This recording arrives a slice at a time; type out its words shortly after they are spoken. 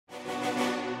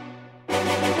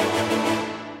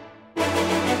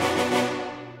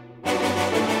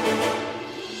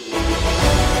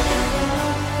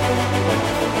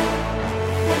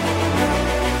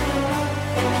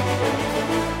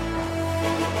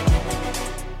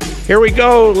Here we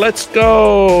go. Let's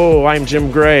go. I'm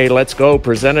Jim Gray. Let's go.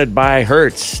 Presented by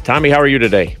Hertz. Tommy, how are you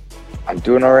today? I'm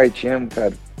doing all right, Jim.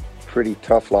 Had a pretty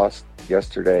tough loss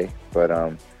yesterday,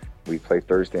 but we play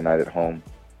Thursday night at home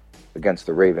against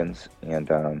the Ravens,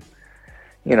 and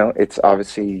it's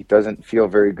obviously doesn't feel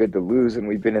very good to lose, and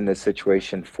we've been in this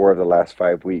situation 4 of the last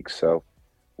 5 weeks. So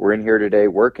we're in here today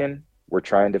working. We're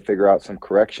trying to figure out some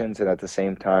corrections, and at the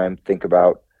same time think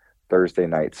about Thursday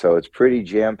night. So it's pretty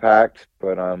jam-packed,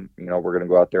 but we're going to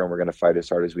go out there and we're going to fight as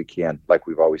hard as we can, like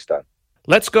we've always done.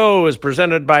 Let's Go is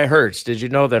presented by Hertz. Did you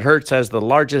know that Hertz has the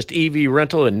largest EV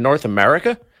rental in North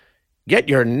America? Get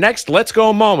your next Let's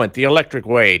Go moment the electric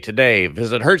way today.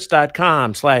 Visit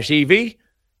hertz.com/EV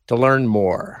to learn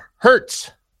more.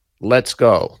 Hertz, let's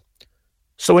go.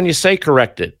 So when you say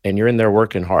correct it and you're in there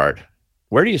working hard,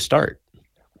 where do you start?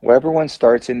 Well, everyone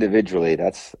starts individually.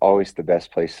 That's always the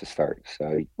best place to start.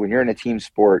 So when you're in a team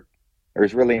sport,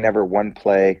 there's really never one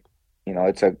play.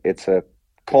 It's a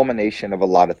culmination of a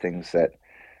lot of things that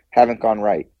haven't gone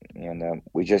right. And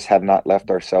we just have not left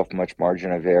ourselves much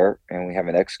margin of error, and we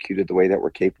haven't executed the way that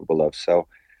we're capable of. So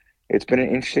it's been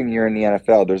an interesting year in the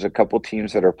NFL. There's a couple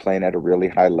teams that are playing at a really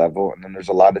high level, and then there's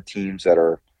a lot of teams that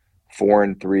are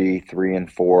 4-3,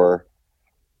 3-4,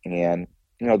 and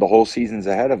the whole season's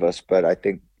ahead of us. But I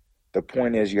think the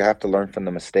point is you have to learn from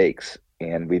the mistakes,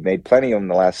 and we've made plenty of them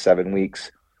the last 7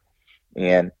 weeks.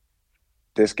 And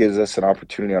this gives us an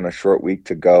opportunity on a short week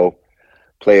to go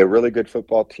play a really good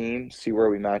football team, see where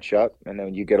we match up, and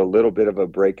then you get a little bit of a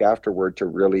break afterward to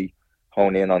really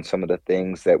hone in on some of the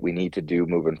things that we need to do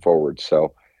moving forward.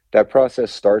 So that process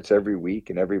starts every week,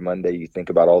 and every Monday you think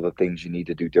about all the things you need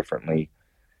to do differently.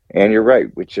 And you're right,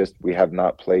 we have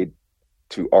not played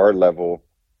to our level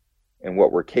and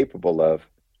what we're capable of.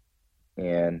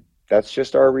 And that's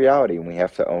just our reality, and we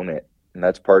have to own it. And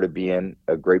that's part of being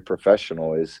a great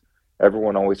professional is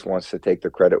everyone always wants to take the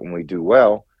credit when we do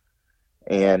well.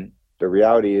 And the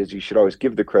reality is you should always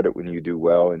give the credit when you do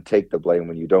well and take the blame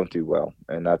when you don't do well.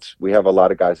 And we have a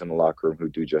lot of guys in the locker room who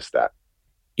do just that.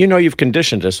 You've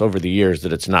conditioned us over the years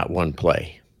that it's not one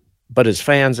play. But as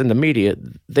fans in the media,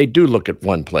 they do look at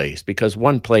one plays because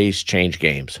one plays change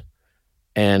games.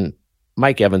 And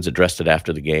Mike Evans addressed it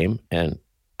after the game, and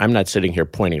I'm not sitting here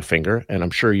pointing a finger, and I'm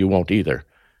sure you won't either.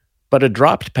 But a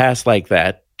dropped pass like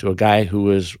that to a guy who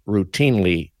is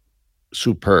routinely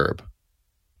superb,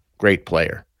 great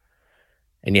player,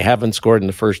 and you haven't scored in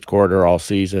the first quarter all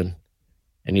season,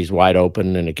 and he's wide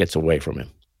open and it gets away from him.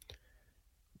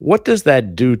 What does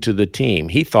that do to the team?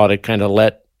 He thought it kind of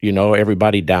let,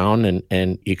 everybody down,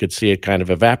 and you could see it kind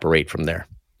of evaporate from there.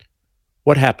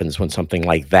 What happens when something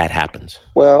like that happens?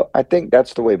 Well, I think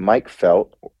that's the way Mike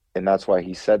felt, and that's why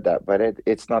he said that. But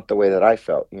it's not the way that I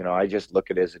felt. I just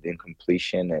look at it as an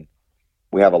incompletion, and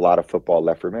we have a lot of football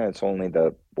left for me. It's only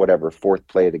the, fourth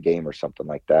play of the game or something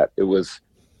like that. It was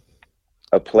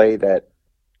a play that,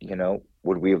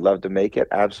 would we have loved to make it?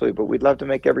 Absolutely. But we'd love to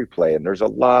make every play. And there's a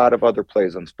lot of other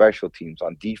plays on special teams,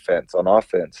 on defense, on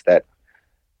offense, that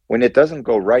when it doesn't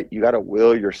go right, you got to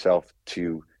will yourself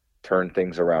to turn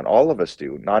things around. All of us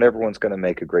do. Not everyone's going to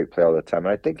make a great play all the time.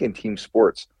 And I think in team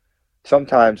sports,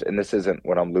 sometimes, and this isn't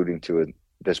what I'm alluding to in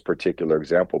this particular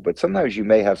example, but sometimes you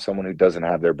may have someone who doesn't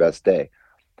have their best day,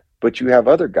 but you have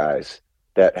other guys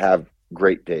that have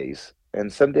great days.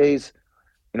 And some days,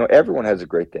 everyone has a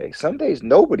great day. Some days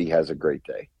nobody has a great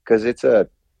day because it's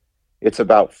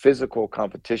about physical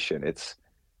competition. It's,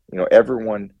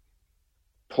 everyone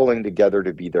pulling together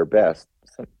to be their best.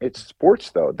 It's sports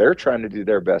though. They're trying to do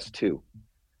their best too.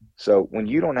 So when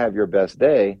you don't have your best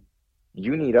day,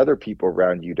 you need other people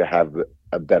around you to have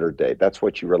a better day. That's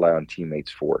what you rely on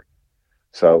teammates for.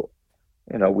 So,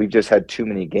 we've just had too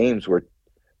many games where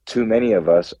too many of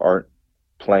us aren't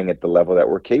playing at the level that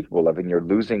we're capable of, and you're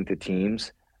losing to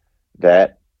teams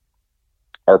that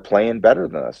are playing better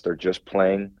than us. They're just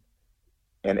playing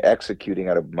and executing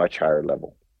at a much higher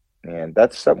level. And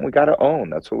that's something we got to own.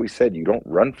 That's what we said. You don't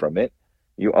run from it.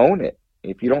 You own it.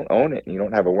 If you don't own it and you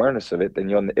don't have awareness of it, then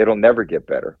it'll never get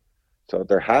better. So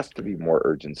there has to be more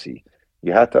urgency.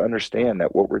 You have to understand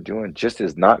that what we're doing just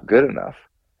is not good enough.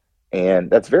 And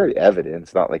that's very evident.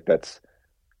 It's not like that's,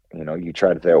 you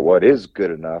try to say, well, it is good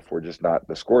enough. We're just not,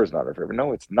 the score is not in our favor.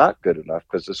 No, it's not good enough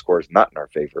because the score is not in our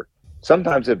favor.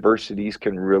 Sometimes adversities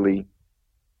can really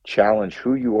challenge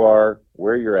who you are,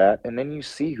 where you're at, and then you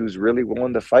see who's really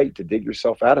willing to fight to dig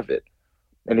yourself out of it.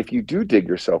 And if you do dig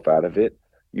yourself out of it,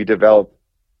 you develop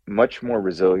much more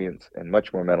resilience and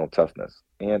much more mental toughness.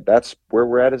 And that's where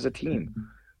we're at as a team.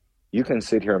 You can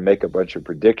sit here and make a bunch of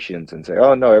predictions and say,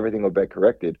 oh, no, everything will be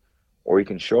corrected. Or you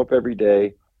can show up every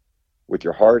day, with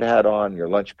your hard hat on, your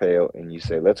lunch pail, and you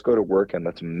say, let's go to work and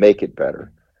let's make it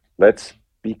better. Let's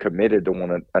be committed to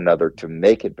one another to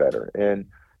make it better. And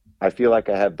I feel like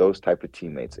I have those type of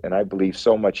teammates, and I believe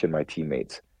so much in my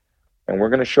teammates. And we're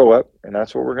going to show up, and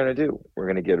that's what we're going to do. We're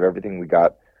going to give everything we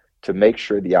got to make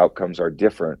sure the outcomes are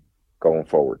different going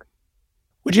forward.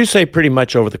 Would you say pretty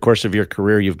much over the course of your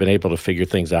career, you've been able to figure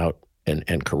things out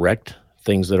and correct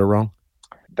things that are wrong?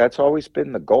 That's always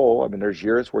been the goal. I mean, there's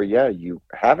years where, yeah, you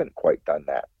haven't quite done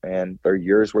that. And there are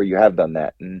years where you have done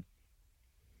that. And,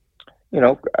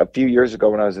 a few years ago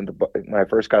when I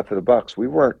first got to the Bucs, we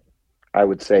weren't, I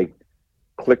would say,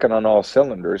 clicking on all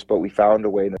cylinders, but we found a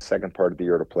way in the second part of the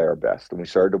year to play our best. And we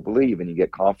started to believe and you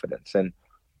get confidence. And,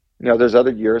 there's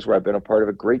other years where I've been a part of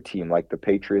a great team like the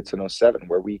Patriots in '07,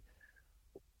 where we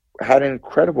had an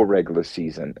incredible regular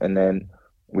season. And then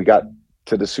we got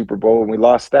to the Super Bowl and we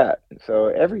lost that. So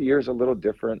every year is a little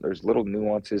different. There's little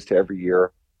nuances to every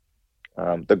year.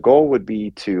 The goal would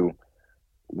be to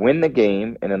win the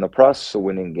game, and in the process of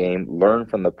winning the game, learn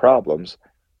from the problems.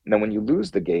 And then when you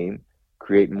lose the game,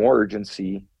 create more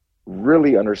urgency,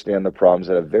 really understand the problems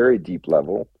at a very deep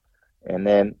level, and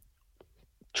then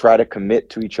try to commit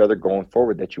to each other going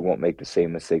forward that you won't make the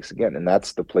same mistakes again. And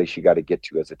that's the place you got to get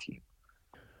to as a team.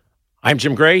 I'm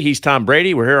Jim Gray. He's Tom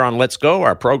Brady. We're here on Let's Go.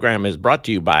 Our program is brought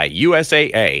to you by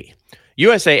USAA.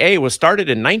 USAA was started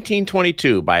in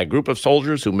 1922 by a group of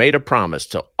soldiers who made a promise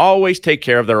to always take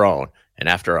care of their own. And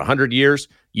after 100 years,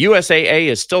 USAA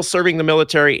is still serving the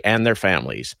military and their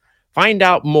families. Find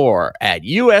out more at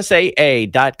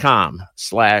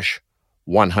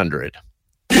usaa.com/100.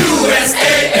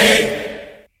 USAA.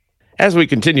 As we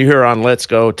continue here on Let's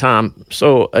Go, Tom,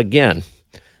 so again,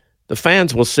 the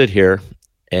fans will sit here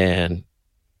and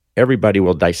everybody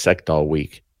will dissect all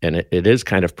week. And it is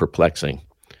kind of perplexing.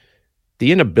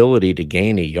 The inability to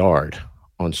gain a yard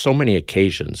on so many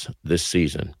occasions this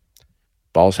season.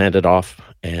 Ball's handed off,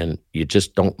 and you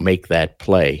just don't make that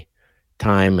play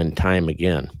time and time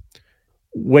again.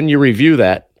 When you review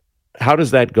that, how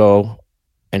does that go,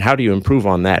 and how do you improve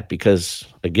on that? Because,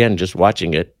 again, just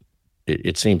watching it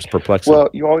seems perplexing. Well,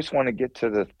 you always want to get to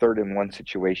the 3rd-and-1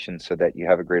 situation so that you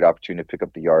have a great opportunity to pick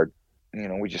up the yard.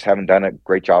 We just haven't done a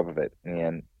great job of it.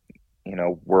 And,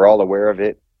 we're all aware of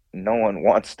it. No one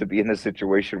wants to be in a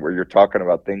situation where you're talking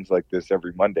about things like this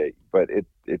every Monday, but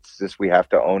it's just we have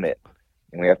to own it.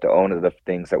 And we have to own the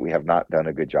things that we have not done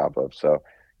a good job of. So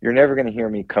you're never going to hear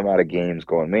me come out of games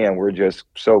going, man, we're just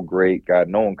so great. God,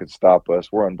 no one could stop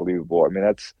us. We're unbelievable. I mean,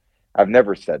 I've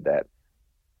never said that.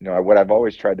 What I've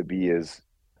always tried to be is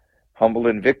humble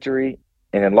in victory,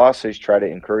 and in losses, try to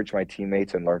encourage my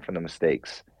teammates and learn from the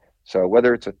mistakes. So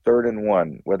whether it's a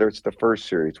 3rd-and-1, whether it's the first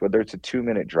series, whether it's a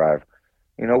 2-minute drive,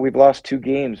 we've lost 2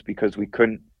 games because we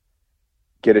couldn't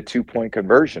get a 2-point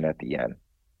conversion at the end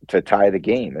to tie the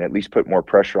game and at least put more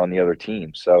pressure on the other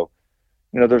team. So,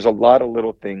 there's a lot of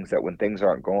little things that when things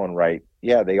aren't going right,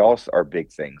 yeah, they all are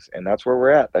big things. And that's where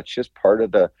we're at. That's just part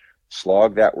of the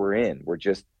slog that we're in.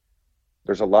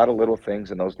 There's a lot of little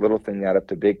things, and those little things add up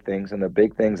to big things, and the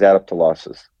big things add up to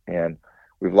losses. And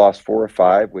we've lost 4 or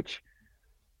 5, which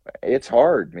it's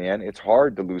hard, man. It's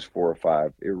hard to lose 4 or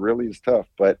 5. It really is tough,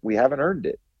 but we haven't earned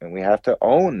it. And we have to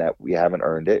own that we haven't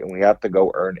earned it, and we have to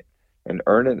go earn it. And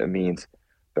earn it means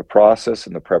the process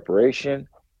and the preparation,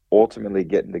 ultimately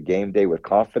getting to game day with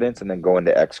confidence, and then going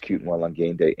to executing well on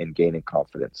game day and gaining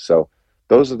confidence. So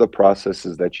those are the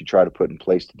processes that you try to put in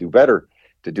place to do better,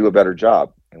 to do a better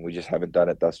job. And we just haven't done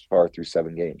it thus far through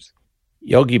 7 games.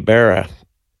 Yogi Berra,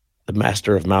 the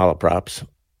master of malaprops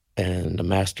and the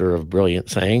master of brilliant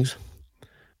sayings,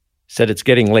 said it's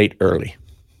getting late early.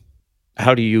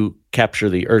 How do you capture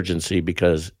the urgency,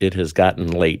 because it has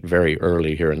gotten late very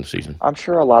early here in the season? I'm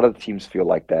sure a lot of the teams feel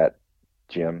like that,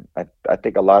 Jim. I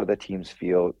think a lot of the teams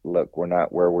feel, look, we're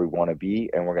not where we want to be,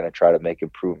 and we're going to try to make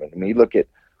improvement. I mean, you look at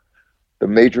the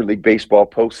Major League Baseball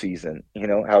postseason,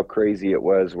 how crazy it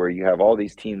was, where you have all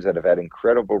these teams that have had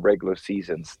incredible regular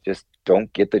seasons, just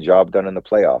don't get the job done in the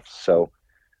playoffs. So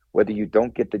whether you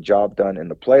don't get the job done in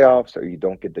the playoffs or you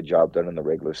don't get the job done in the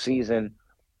regular season,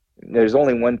 there's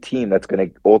only one team that's going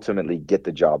to ultimately get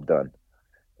the job done.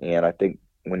 And I think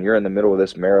when you're in the middle of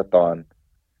this marathon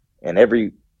and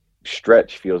every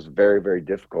stretch feels very, very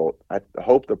difficult, I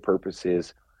hope the purpose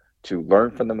is to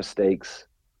learn from the mistakes,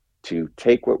 to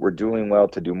take what we're doing well,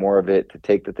 to do more of it, to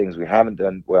take the things we haven't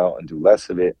done well and do less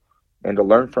of it, and to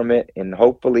learn from it, and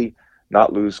hopefully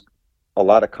not lose a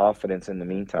lot of confidence in the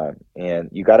meantime. And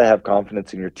you got to have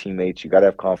confidence in your teammates. You got to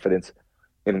have confidence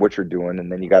in what you're doing,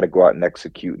 and then you got to go out and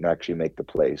execute and actually make the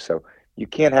plays. So you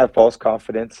can't have false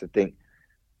confidence. I think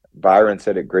Byron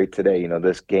said it great today.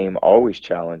 This game always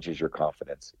challenges your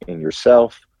confidence in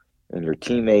yourself, in your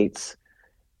teammates,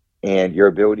 and your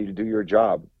ability to do your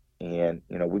job. And,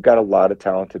 we've got a lot of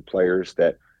talented players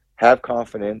that have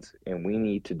confidence, and we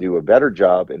need to do a better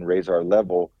job and raise our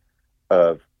level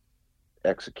of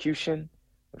execution,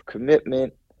 of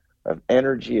commitment, of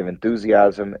energy, of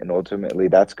enthusiasm. And ultimately,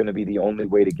 that's going to be the only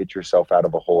way to get yourself out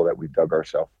of a hole that we've dug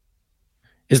ourselves.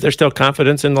 Is there still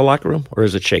confidence in the locker room, or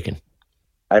is it shaken?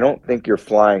 I don't think you're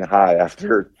flying high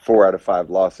after 4 out of 5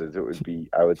 losses. It would be,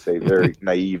 I would say, very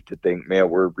naive to think, man,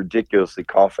 we're ridiculously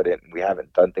confident and we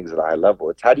haven't done things at a high level.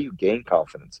 It's how do you gain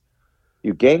confidence?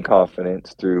 You gain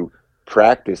confidence through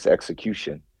practice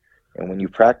execution. And when you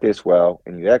practice well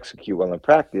and you execute well in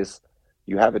practice,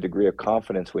 you have a degree of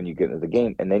confidence when you get into the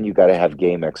game. And then you got to have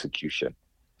game execution.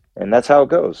 And that's how it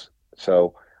goes.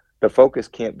 So the focus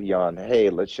can't be on, hey,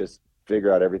 let's just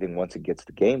figure out everything once it gets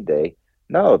to game day.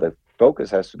 No, the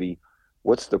focus has to be,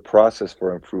 what's the process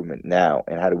for improvement now,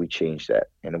 and how do we change that?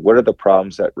 And what are the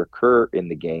problems that recur in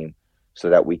the game so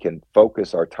that we can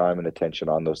focus our time and attention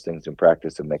on those things in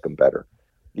practice and make them better?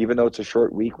 Even though it's a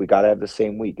short week, we got to have the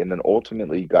same week. And then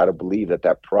ultimately, you got to believe that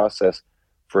that process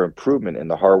for improvement and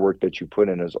the hard work that you put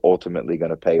in is ultimately going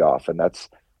to pay off. And that's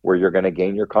where you're going to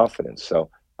gain your confidence.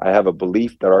 So I have a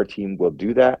belief that our team will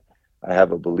do that. I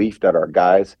have a belief that our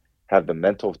guys have the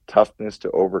mental toughness to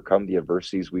overcome the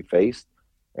adversities we faced.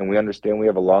 And we understand we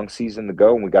have a long season to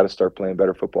go, and we got to start playing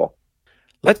better football.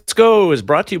 Let's Go is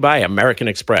brought to you by American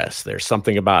Express. There's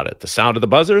something about it. The sound of the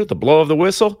buzzer, the blow of the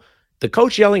whistle, the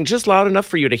coach yelling just loud enough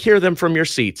for you to hear them from your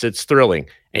seats. It's thrilling,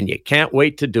 and you can't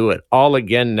wait to do it all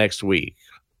again next week.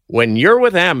 When you're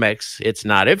with Amex, it's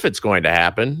not if it's going to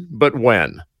happen, but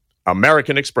when.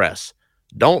 American Express.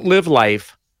 Don't live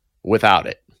life without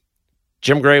it.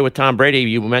 Jim Gray with Tom Brady,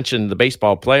 you mentioned the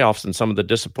baseball playoffs and some of the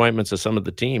disappointments of some of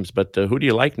the teams, but who do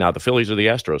you like now, the Phillies or the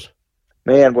Astros?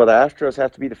 Man, well, the Astros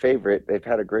have to be the favorite. They've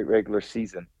had a great regular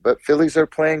season, but Phillies are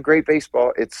playing great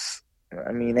baseball.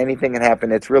 Anything can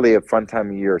happen. It's really a fun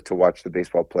time of year to watch the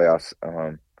baseball playoffs.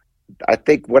 I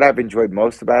think what I've enjoyed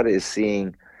most about it is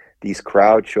seeing these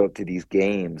crowds show up to these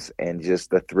games, and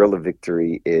just the thrill of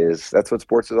victory that's what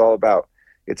sports is all about.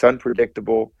 It's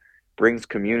unpredictable. Brings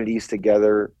communities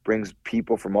together, brings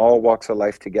people from all walks of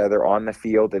life together on the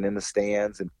field and in the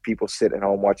stands, and people sitting at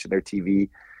home watching their TV,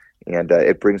 and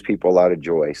it brings people a lot of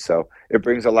joy. So it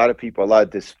brings a lot of people a lot of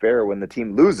despair when the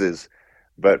team loses,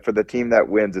 but for the team that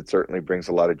wins, it certainly brings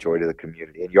a lot of joy to the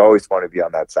community, and you always want to be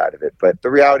on that side of it. But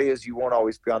the reality is you won't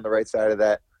always be on the right side of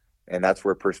that, and that's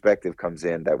where perspective comes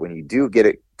in, that when you do get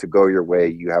it to go your way,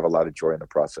 you have a lot of joy in the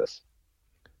process.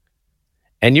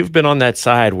 And you've been on that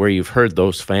side where you've heard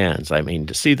those fans. I mean,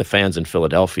 to see the fans in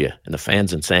Philadelphia and the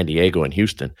fans in San Diego and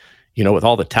Houston, with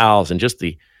all the towels and just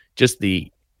the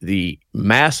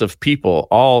mass of people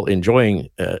all enjoying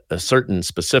a certain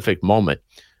specific moment.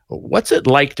 What's it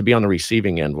like to be on the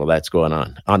receiving end while that's going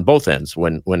on both ends,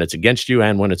 when it's against you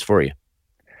and when it's for you?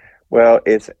 Well,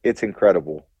 it's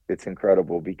incredible. It's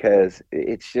incredible because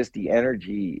it's just the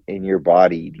energy in your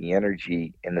body, the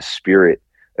energy and the spirit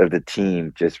of the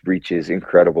team just reaches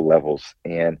incredible levels.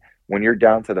 And when you're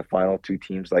down to the final 2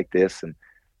 teams like this, and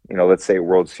let's say a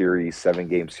World Series,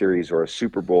 7-game series, or a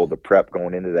Super Bowl, the prep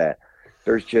going into that,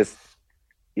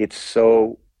 it's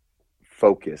so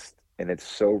focused and it's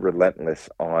so relentless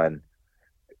on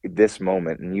this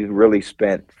moment. And you really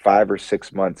spent 5 or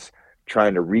 6 months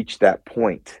trying to reach that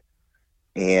point.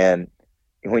 And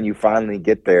when you finally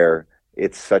get there,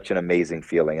 it's such an amazing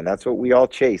feeling. And that's what we all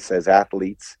chase as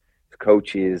athletes,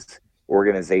 coaches,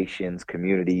 organizations,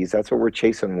 communities. That's what we're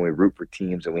chasing when we root for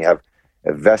teams and we have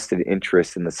a vested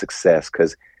interest in the success,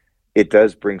 because it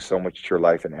does bring so much to your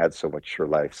life and adds so much to your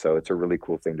life. So it's a really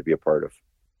cool thing to be a part of.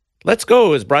 Let's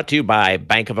Go is brought to you by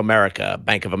Bank of America.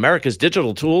 Bank of America's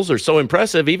digital tools are so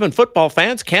impressive, even football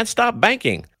fans can't stop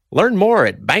banking. Learn more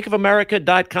at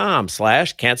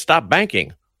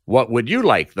bankofamerica.com/can'tstopbanking. What would you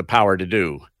like the power to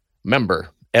do? Member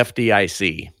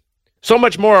FDIC. So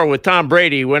much more with Tom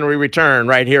Brady when we return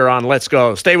right here on Let's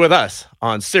Go. Stay with us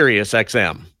on Sirius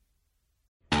XM.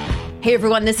 Hey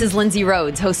everyone, this is Lindsay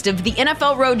Rhodes, host of the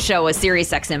NFL Roadshow, a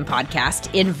SiriusXM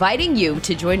podcast, inviting you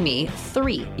to join me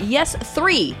 3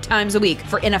 times a week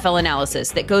for NFL analysis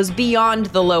that goes beyond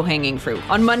the low-hanging fruit.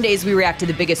 On Mondays, we react to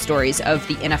the biggest stories of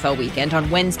the NFL weekend. On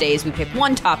Wednesdays, we pick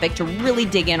one topic to really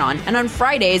dig in on. And on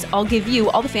Fridays, I'll give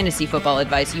you all the fantasy football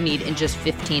advice you need in just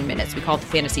 15 minutes. We call it the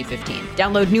Fantasy 15.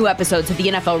 Download new episodes of the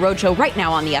NFL Roadshow right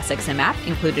now on the SXM app,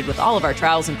 included with all of our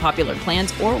trials and popular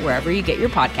plans, or wherever you get your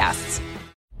podcasts.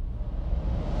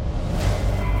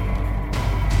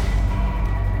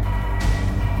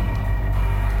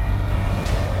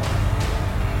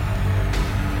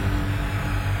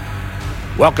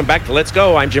 Welcome back to Let's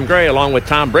Go. I'm Jim Gray along with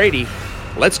Tom Brady.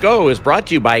 Let's Go is brought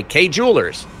to you by Kay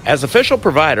Jewelers. As official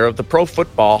provider of the Pro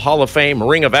Football Hall of Fame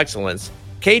Ring of Excellence,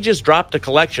 Kay just dropped a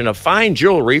collection of fine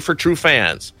jewelry for true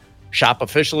fans. Shop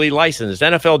officially licensed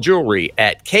NFL jewelry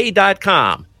at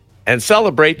Kay.com and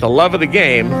celebrate the love of the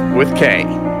game with Kay.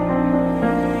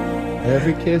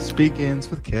 Every kiss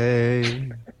begins with K.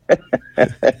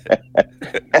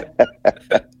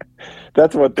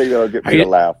 That's one thing that'll get me to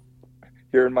laugh.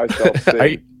 Hearing myself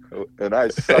sing, and I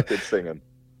suck at singing.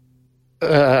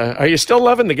 Are you still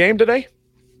loving the game today?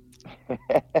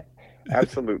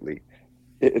 Absolutely.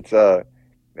 It's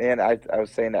man, I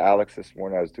was saying to Alex this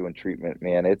morning, I was doing treatment,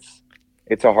 man,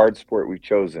 it's a hard sport we've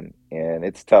chosen, and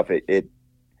it's tough. It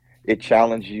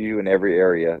challenges you in every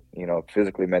area,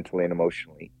 physically, mentally, and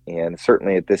emotionally. And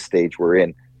certainly at this stage we're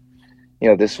in,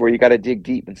 this is where you got to dig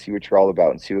deep and see what you're all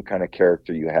about and see what kind of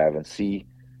character you have and see,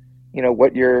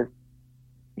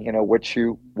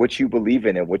 what you believe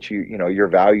in and what your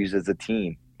values as a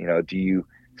team. Do you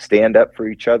stand up for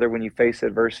each other when you face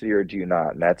adversity, or do you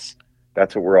not? And that's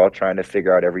what we're all trying to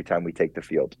figure out every time we take the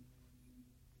field.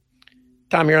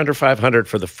 Tom, you're under 500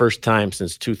 for the first time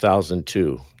since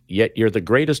 2002, yet you're the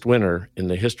greatest winner in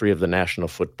the history of the National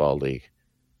Football League.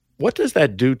 What does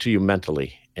that do to you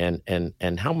mentally? And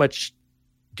how much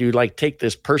do you take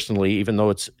this personally, even though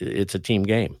it's a team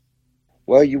game?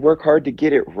 Well, you work hard to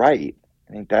get it right.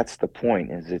 I think that's the point.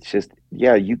 It's just,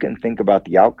 you can think about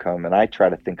the outcome, and I try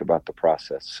to think about the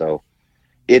process. So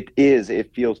it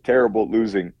feels terrible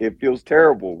losing. It feels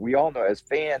terrible. We all know, as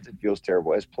fans, it feels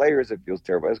terrible. As players, it feels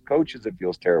terrible. As coaches, it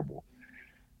feels terrible.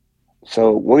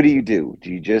 So what do? Do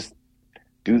you just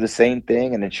do the same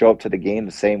thing and then show up to the game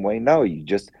the same way? No, you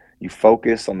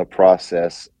focus on the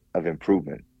process of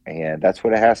improvement. And that's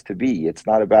what it has to be. It's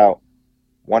not about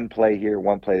one play here,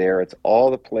 one play there. It's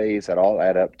all the plays that all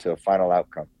add up to a final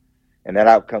outcome. And that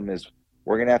outcome is,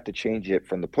 we're going to have to change it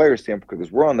from the player standpoint,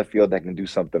 because we're on the field that can do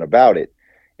something about it.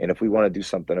 And if we want to do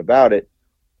something about it,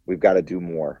 we've got to do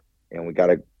more. And we got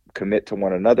to commit to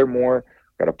one another more.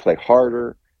 We've got to play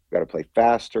harder. We've got to play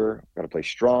faster. We've got to play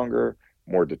stronger,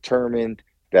 more determined,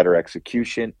 better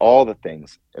execution, all the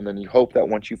things. And then you hope that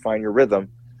once you find your rhythm,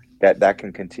 that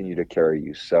can continue to carry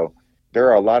you. So there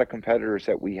are a lot of competitors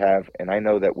that we have, and I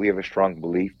know that we have a strong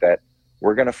belief that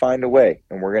we're going to find a way,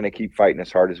 and we're going to keep fighting as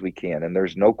hard as we can. And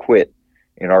there's no quit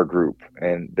in our group,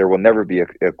 and there will never be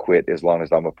a quit as long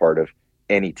as I'm a part of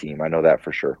any team. I know that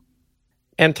for sure.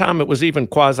 And Tom, it was even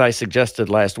quasi-suggested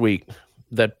last week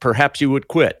that perhaps you would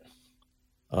quit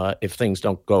if things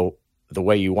don't go the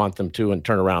way you want them to and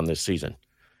turn around this season.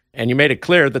 And you made it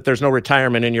clear that there's no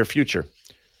retirement in your future.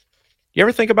 You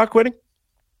ever think about quitting?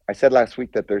 I said last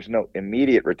week that there's no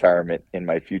immediate retirement in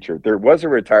my future. There was a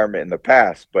retirement in the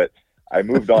past, but I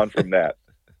moved on from that.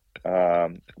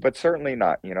 But certainly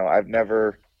not. I've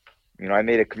never, I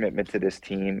made a commitment to this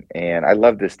team, and I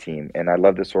love this team, and I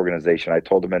love this organization. I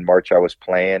told them in March I was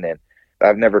playing, and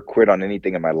I've never quit on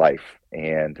anything in my life.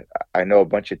 And I know a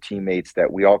bunch of teammates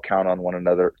that we all count on one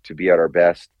another to be at our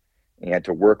best and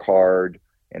to work hard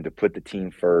and to put the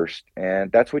team first. And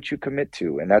that's what you commit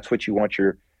to, and that's what you want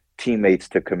your teammates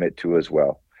to commit to as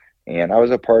well. And I was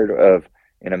a part of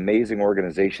an amazing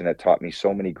organization that taught me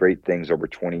so many great things over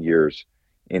 20 years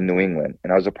in New England.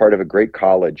 And I was a part of a great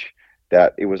college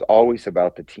that it was always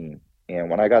about the team. And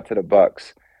when I got to the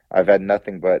Bucs, I've had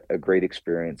nothing but a great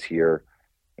experience here.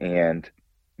 And,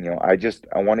 I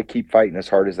want to keep fighting as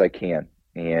hard as I can.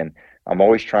 And I'm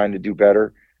always trying to do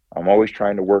better. I'm always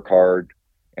trying to work hard.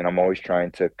 And I'm always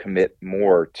trying to commit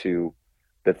more to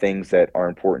the things that are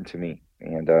important to me.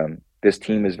 And this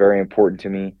team is very important to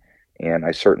me, and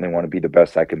I certainly want to be the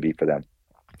best I can be for them.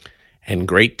 And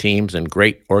great teams and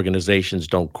great organizations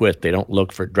don't quit. They don't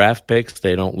look for draft picks.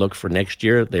 They don't look for next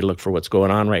year. They look for what's going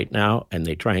on right now, and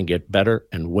they try and get better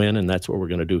and win, and that's what we're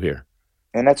going to do here.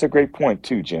 And that's a great point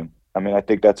too, Jim. I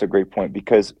think that's a great point,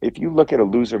 because if you look at a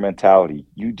loser mentality,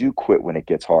 you do quit when it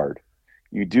gets hard.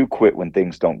 You do quit when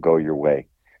things don't go your way.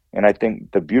 And I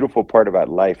think the beautiful part about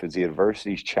life is the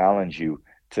adversities challenge you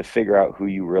to figure out who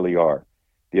you really are.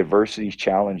 The adversities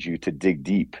challenge you to dig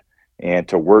deep and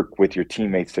to work with your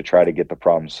teammates to try to get the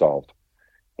problem solved.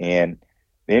 And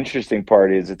the interesting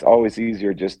part is, it's always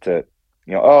easier just to,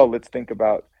 let's think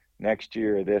about next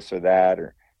year or this or that.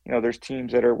 Or, there's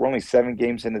teams that we're only 7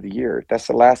 games into the year. That's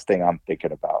the last thing I'm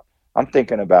thinking about. I'm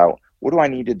thinking about, what do I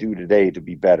need to do today to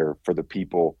be better for the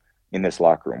people in this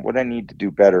locker room? What do I need to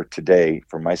do better today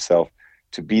for myself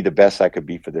to be the best I could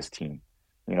be for this team?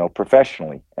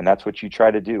 Professionally. And that's what you try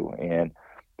to do. And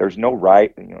there's no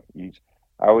right,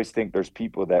 I always think there's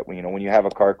people that, when you have a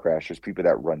car crash, there's people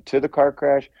that run to the car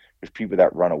crash. There's people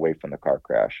that run away from the car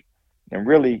crash. And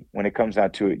really, when it comes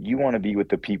down to it, you want to be with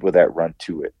the people that run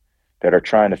to it, that are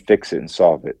trying to fix it and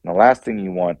solve it. And the last thing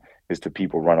you want is to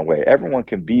people run away. Everyone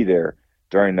can be there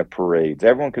during the parades.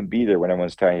 Everyone can be there when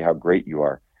everyone's telling you how great you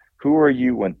are. Who are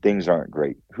you when things aren't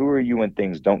great? Who are you when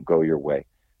things don't go your way?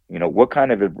 What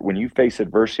kind of, when you face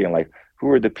adversity in life, who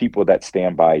are the people that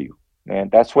stand by you? And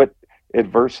that's what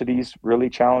adversities really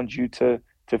challenge you to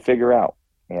figure out.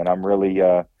 And I'm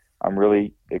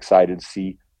really excited to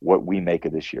see what we make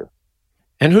of this year.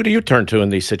 And who do you turn to in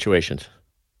these situations?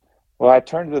 Well, I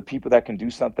turn to the people that can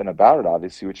do something about it,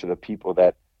 obviously, which are the people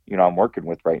that, I'm working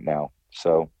with right now.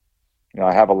 So,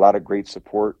 I have a lot of great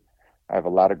support. I have a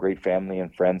lot of great family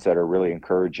and friends that are really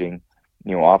encouraging,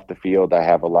 off the field. I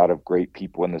have a lot of great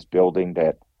people in this building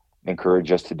that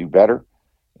encourage us to do better.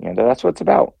 And that's what it's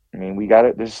about. I mean, we got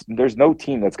it. There's no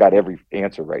team that's got every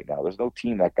answer right now. There's no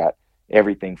team that got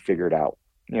everything figured out.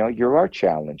 You're our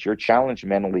challenge. You're challenged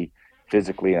mentally,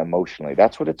 physically, and emotionally.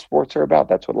 That's what sports are about.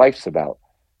 That's what life's about.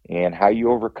 And how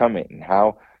you overcome it, and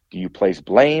how do you place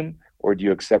blame or do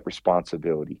you accept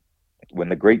responsibility? When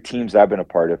the great teams I've been a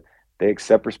part of, they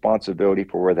accept responsibility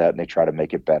for where that and they try to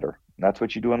make it better. And that's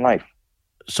what you do in life.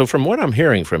 So from what I'm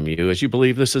hearing from you is you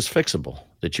believe this is fixable,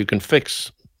 that you can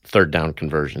fix third down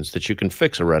conversions, that you can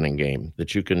fix a running game,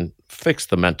 that you can fix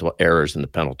the mental errors and the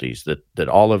penalties, that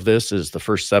all of this is the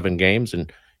first 7 games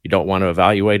and you don't want to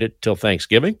evaluate it till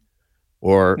Thanksgiving?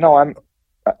 Or no,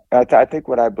 I think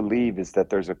what I believe is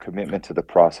that there's a commitment to the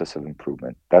process of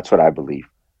improvement. That's what I believe.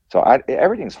 So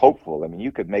everything's hopeful. I mean,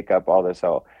 you could make up all this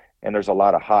out, and there's a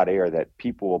lot of hot air that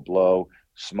people will blow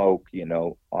smoke,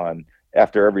 on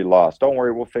after every loss. Don't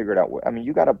worry, we'll figure it out. I mean,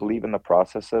 you got to believe in the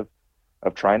process of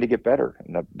trying to get better,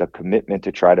 and the commitment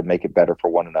to try to make it better for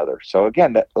one another. So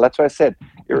again, that's why I said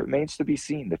it remains to be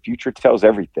seen. The future tells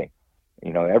everything.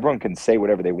 Everyone can say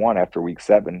whatever they want after week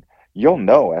 7. You'll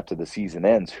know after the season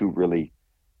ends who really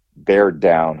bared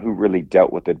down, who really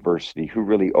dealt with adversity, who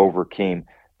really overcame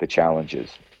the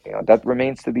challenges. That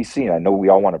remains to be seen. I know we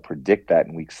all want to predict that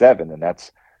in week 7, and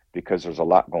that's because there's a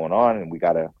lot going on, and we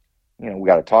got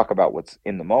to talk about what's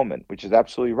in the moment, which is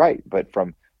absolutely right. But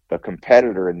from the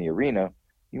competitor in the arena,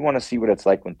 you want to see what it's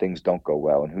like when things don't go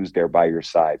well, and who's there by your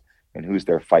side, and who's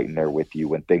there fighting there with you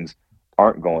when things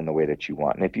aren't going the way that you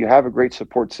want. And if you have a great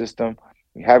support system,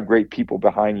 you have great people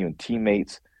behind you and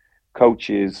teammates,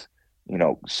 coaches,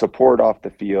 support off the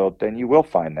field, then you will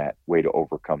find that way to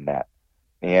overcome that.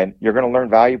 And you're going to learn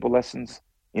valuable lessons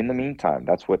in the meantime.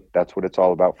 That's what it's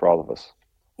all about for all of us.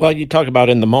 Well, you talk about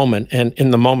in the moment, and in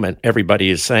the moment,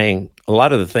 everybody is saying a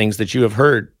lot of the things that you have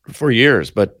heard for years,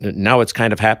 but now it's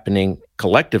kind of happening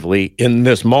collectively in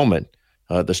this moment.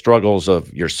 The struggles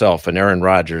of yourself and Aaron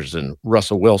Rodgers and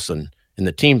Russell Wilson and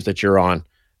the teams that you're on,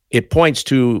 it points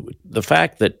to the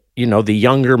fact that, the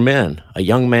younger men, a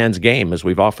young man's game, as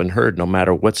we've often heard, no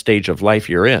matter what stage of life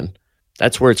you're in,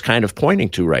 that's where it's kind of pointing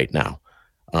to right now.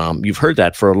 You've heard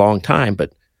that for a long time,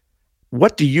 but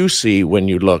what do you see when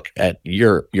you look at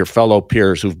your fellow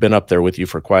peers who've been up there with you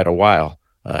for quite a while,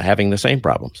 having the same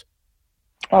problems?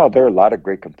 Oh, there are a lot of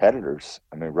great competitors.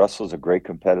 I mean, Russell's a great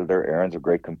competitor. Aaron's a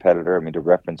great competitor. I mean, to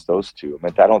reference those two, I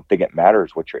don't think it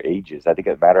matters what your age is. I think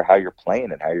it matters how you're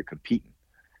playing and how you're competing.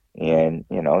 And,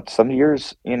 some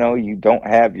years, you don't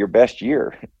have your best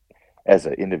year as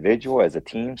an individual, as a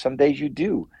team. Some days you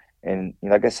do. And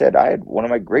like I said, I had one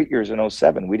of my great years in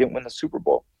 2007. We didn't win the Super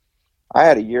Bowl. I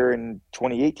had a year in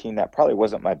 2018 that probably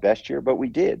wasn't my best year, but we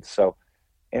did. So,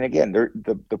 and again,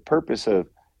 the purpose of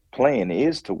playing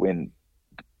is to win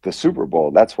the Super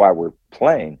Bowl. That's why we're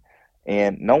playing.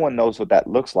 And no one knows what that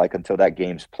looks like until that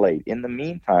game's played. In the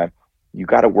meantime, you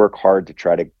got to work hard to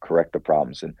try to correct the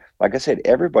problems. And like I said,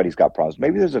 everybody's got problems.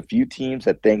 Maybe there's a few teams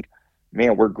that think,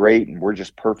 man, we're great and we're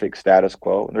just perfect status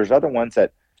quo. And there's other ones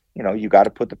that, you got to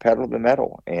put the pedal to the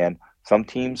metal. And some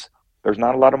teams, there's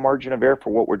not a lot of margin of error for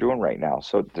what we're doing right now.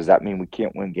 So does that mean we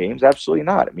can't win games? Absolutely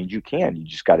not. It means you can. You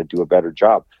just got to do a better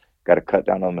job. Got to cut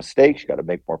down on mistakes. You got to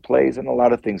make more plays, and a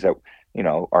lot of things that,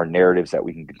 are narratives that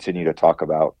we can continue to talk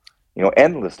about,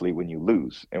 endlessly when you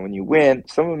lose. And when you win,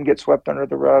 some of them get swept under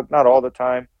the rug, not all the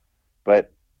time.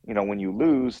 But, when you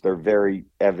lose, they're very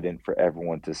evident for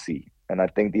everyone to see. And I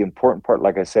think the important part,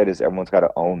 like I said, is everyone's got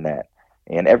to own that.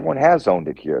 And everyone has owned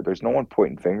it here. There's no one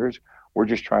pointing fingers. We're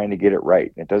just trying to get it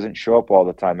right. It doesn't show up all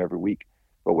the time every week.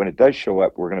 But when it does show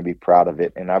up, we're going to be proud of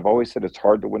it. And I've always said it's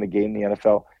hard to win a game in the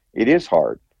NFL. It is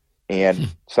hard. And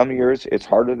some years it's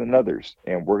harder than others.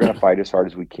 And we're going to fight as hard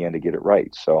as we can to get it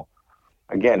right. So,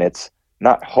 again, it's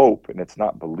not hope and it's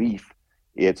not belief.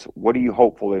 It's what are you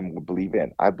hopeful and believe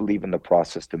in? I believe in the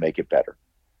process to make it better.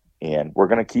 And we're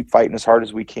going to keep fighting as hard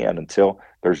as we can until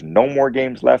there's no more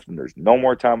games left and there's no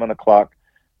more time on the clock.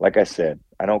 like I said,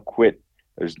 I don't quit.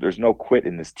 There's no quit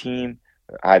in this team.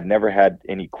 I've never had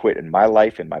any quit in my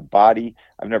life, in my body.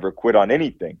 I've never quit on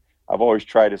anything. I've always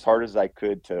tried as hard as I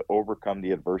could to overcome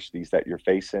the adversities that you're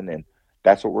facing, and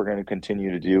that's what we're going to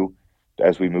continue to do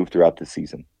as we move throughout the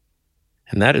season.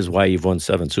 And that is why you've won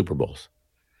 7 Super Bowls.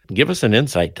 Give us an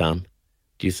insight, Tom.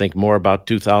 Do you think more about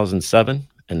 2007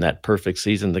 and that perfect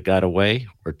season that got away,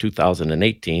 or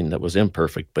 2018 that was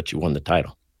imperfect, but you won the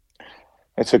title?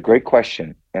 It's a great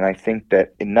question. And I think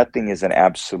that nothing is an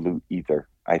absolute either.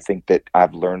 I think that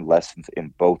I've learned lessons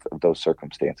in both of those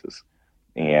circumstances,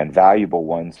 and valuable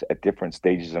ones at different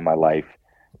stages of my life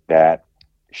that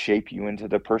shape you into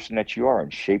the person that you are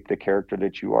and shape the character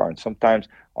that you are. And sometimes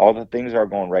all the things are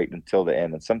going right until the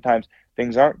end. And sometimes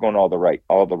things aren't going all the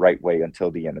right way until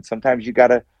the end. And sometimes you got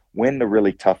to win the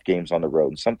really tough games on the road.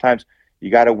 And sometimes you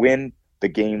got to win the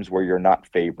games where you're not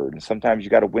favored. And sometimes you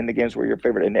got to win the games where you're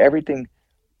favored. And everything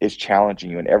is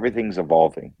challenging you and everything's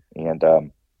evolving.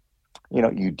 And,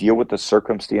 you deal with the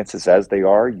circumstances as they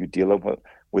are. You deal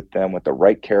with them with the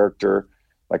right character,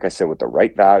 like I said, with the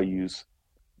right values,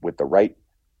 with the right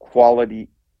quality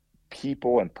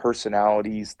people and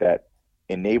personalities that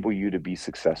enable you to be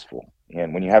successful.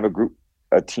 And when you have a group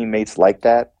of teammates like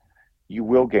that, you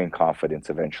will gain confidence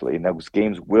eventually, and those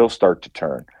games will start to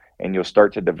turn, and you'll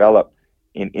start to develop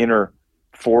an inner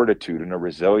fortitude and a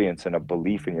resilience and a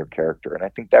belief in your character. And I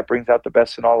think that brings out the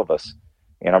best in all of us.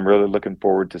 And I'm really looking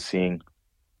forward to seeing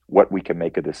what we can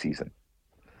make of this season.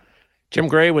 Jim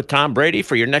Gray with Tom Brady.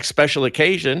 For your next special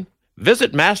occasion,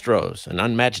 visit Mastro's, an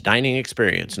unmatched dining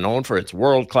experience known for its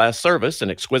world-class service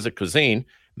and exquisite cuisine.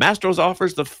 Mastro's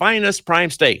offers the finest prime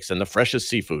steaks and the freshest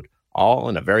seafood, all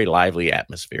in a very lively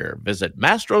atmosphere. Visit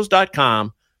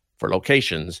mastros.com for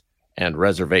locations and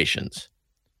reservations.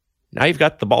 Now you've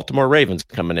got the Baltimore Ravens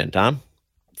coming in, Tom.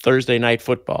 Thursday night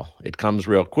football. It comes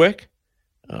real quick.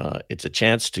 It's a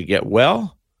chance to get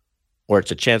well, or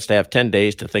it's a chance to have 10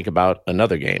 days to think about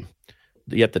another game.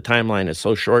 Yet the timeline is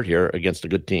so short here against a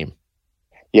good team.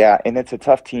 Yeah, and it's a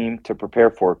tough team to prepare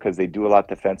for because they do a lot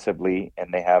defensively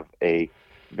and they have a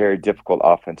very difficult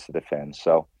offense to defend.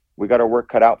 So we got our work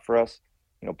cut out for us.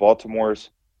 Baltimore's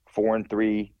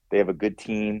 4-3. They have a good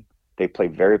team. They play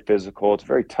very physical. It's a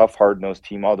very tough, hard-nosed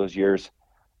team. All those years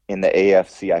in the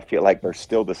AFC, I feel like they're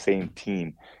still the same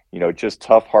team. Just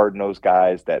tough, hard-nosed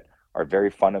guys that are very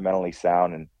fundamentally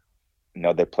sound,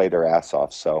 and they play their ass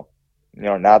off. So,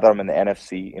 now that I'm in the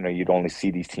NFC, you'd only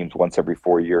see these teams once every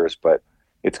 4 years, but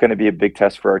it's going to be a big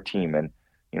test for our team. And,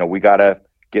 we got to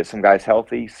get some guys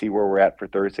healthy, see where we're at for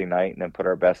Thursday night, and then put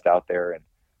our best out there. And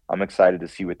I'm excited to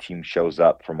see what team shows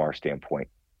up from our standpoint.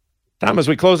 Tom, as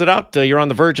we close it out, you're on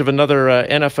the verge of another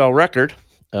NFL record.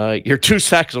 You're 2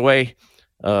 sacks away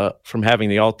from having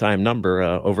the all-time number,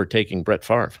 overtaking Brett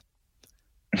Favre.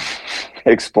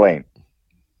 Explain.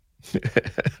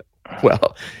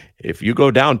 Well, if you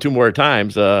go down 2 more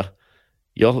times,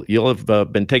 you'll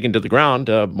have been taken to the ground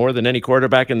more than any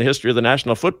quarterback in the history of the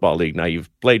National Football League. Now, you've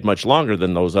played much longer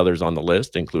than those others on the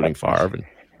list, including Favre and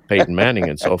Peyton Manning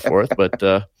and so forth,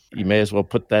 but you may as well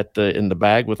put that in the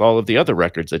bag with all of the other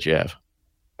records that you have.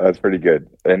 That's pretty good.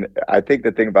 And I think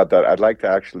the thing about that, I'd like to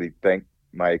actually thank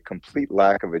my complete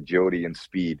lack of agility and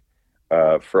speed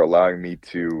for allowing me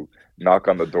to knock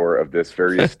on the door of this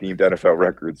very esteemed NFL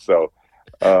record. So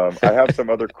I have some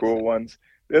other cool ones.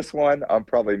 This one I'm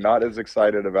probably not as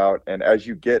excited about. And as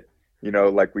you get,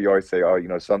 like we always say,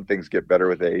 some things get better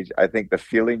with age. I think the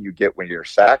feeling you get when you're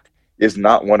sacked is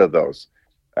not one of those.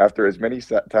 After as many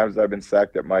times I've been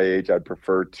sacked at my age, I'd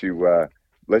prefer to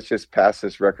let's just pass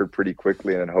this record pretty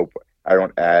quickly and hope I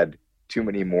don't add too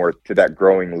many more to that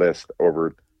growing list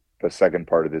over the second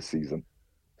part of this season.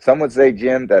 Some would say,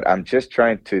 Jim, that I'm just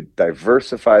trying to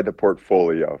diversify the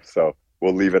portfolio. So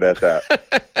we'll leave it at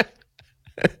that.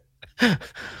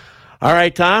 All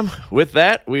right, Tom. With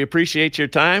that, we appreciate your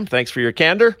time. Thanks for your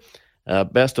candor.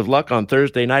 Best of luck on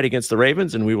Thursday night against the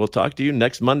Ravens, and we will talk to you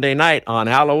next Monday night on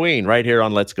Halloween right here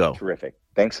on Let's Go. Terrific.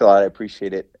 Thanks a lot. I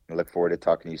appreciate it. I look forward to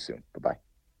talking to you soon. Bye-bye.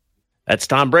 That's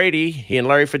Tom Brady. He and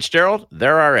Larry Fitzgerald,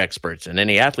 they're our experts, and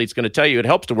any athlete's going to tell you it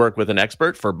helps to work with an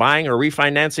expert for buying or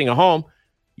refinancing a home.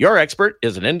 Your expert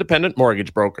is an independent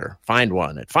mortgage broker. Find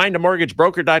one at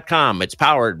findamortgagebroker.com. It's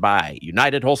powered by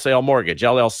United Wholesale Mortgage,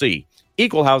 LLC,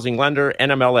 Equal Housing Lender,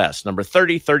 NMLS, number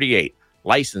 3038,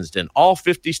 licensed in all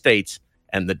 50 states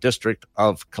and the District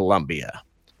of Columbia.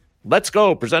 Let's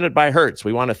Go, presented by Hertz.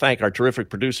 We want to thank our terrific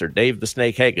producer, Dave the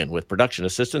Snake Hagan, with production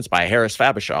assistance by Harris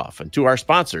Fabishoff, and to our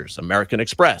sponsors, American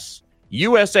Express,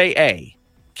 USAA,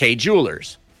 K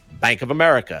Jewelers, Bank of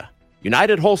America,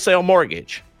 United Wholesale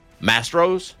Mortgage,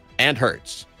 Mastro's, and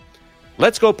Hertz.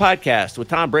 Let's Go Podcast with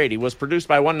Tom Brady was produced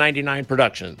by 199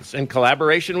 Productions in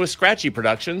collaboration with Scratchy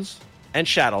Productions and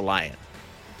Shadow Lion.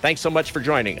 Thanks so much for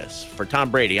joining us. For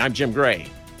Tom Brady, I'm Jim Gray.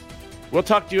 We'll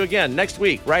talk to you again next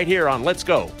week right here on Let's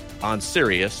Go on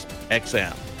Sirius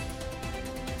XM.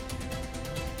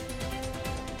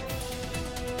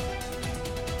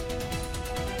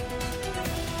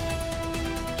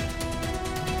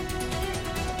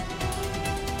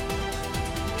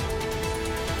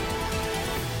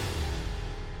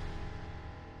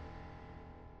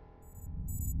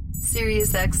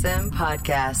 Sirius XM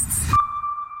podcasts.